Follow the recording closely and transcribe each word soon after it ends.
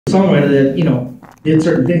songwriter that, you know, did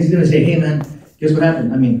certain things, he's gonna say, hey man, guess what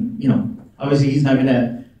happened? I mean, you know, obviously he's not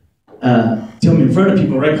gonna tell me in front of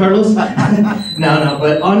people, right, Carlos? No,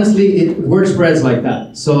 but honestly, word spreads like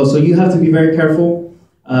that. So you have to be very careful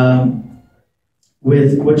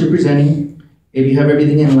with what you're presenting, if you have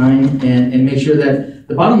everything in line, and make sure that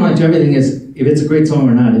the bottom line to everything is if it's a great song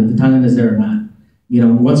or not, if the talent is there or not. You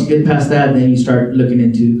know, once you get past that, then you start looking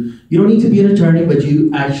into, you don't need to be an attorney, but you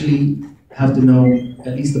actually have to know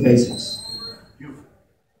at least the basics.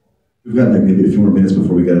 We've got like maybe a few more minutes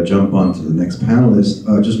before we got to jump on to the next panelist.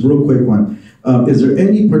 Just real quick one. Is there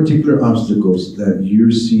any particular obstacles that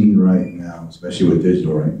you're seeing right now, especially with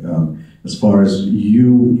digital, right? As far as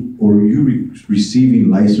you receiving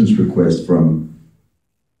license requests from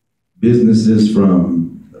businesses,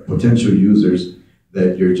 from potential users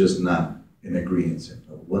that you're just not in agreement in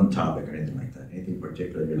one topic or anything like that? Anything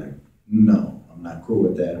particular you're like, no, I'm not cool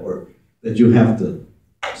with that, or that you have to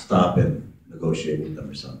stop and negotiate with them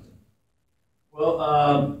or something?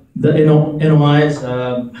 Well, the NOIs,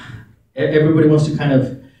 everybody wants to kind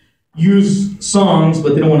of use songs,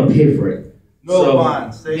 but they don't want to pay for it. No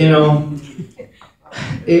bonds. You know,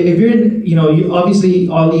 if you're in, you know, obviously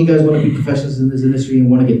all you guys want to be professionals in this industry and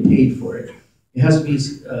want to get paid for it. It has to be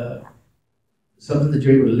something that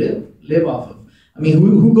you're able to live off of. I mean,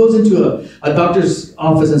 who goes into a doctor's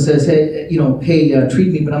office and says, hey, you know, hey,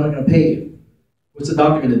 treat me, but I'm not going to pay you? What's the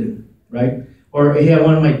doctor going to do, right? Or, hey, I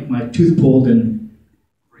want my tooth pulled and,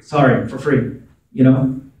 sorry, for free, you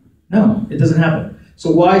know? No, it doesn't happen. So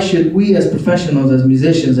why should we as professionals, as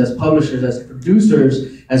musicians, as publishers, as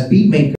producers, as beat makers,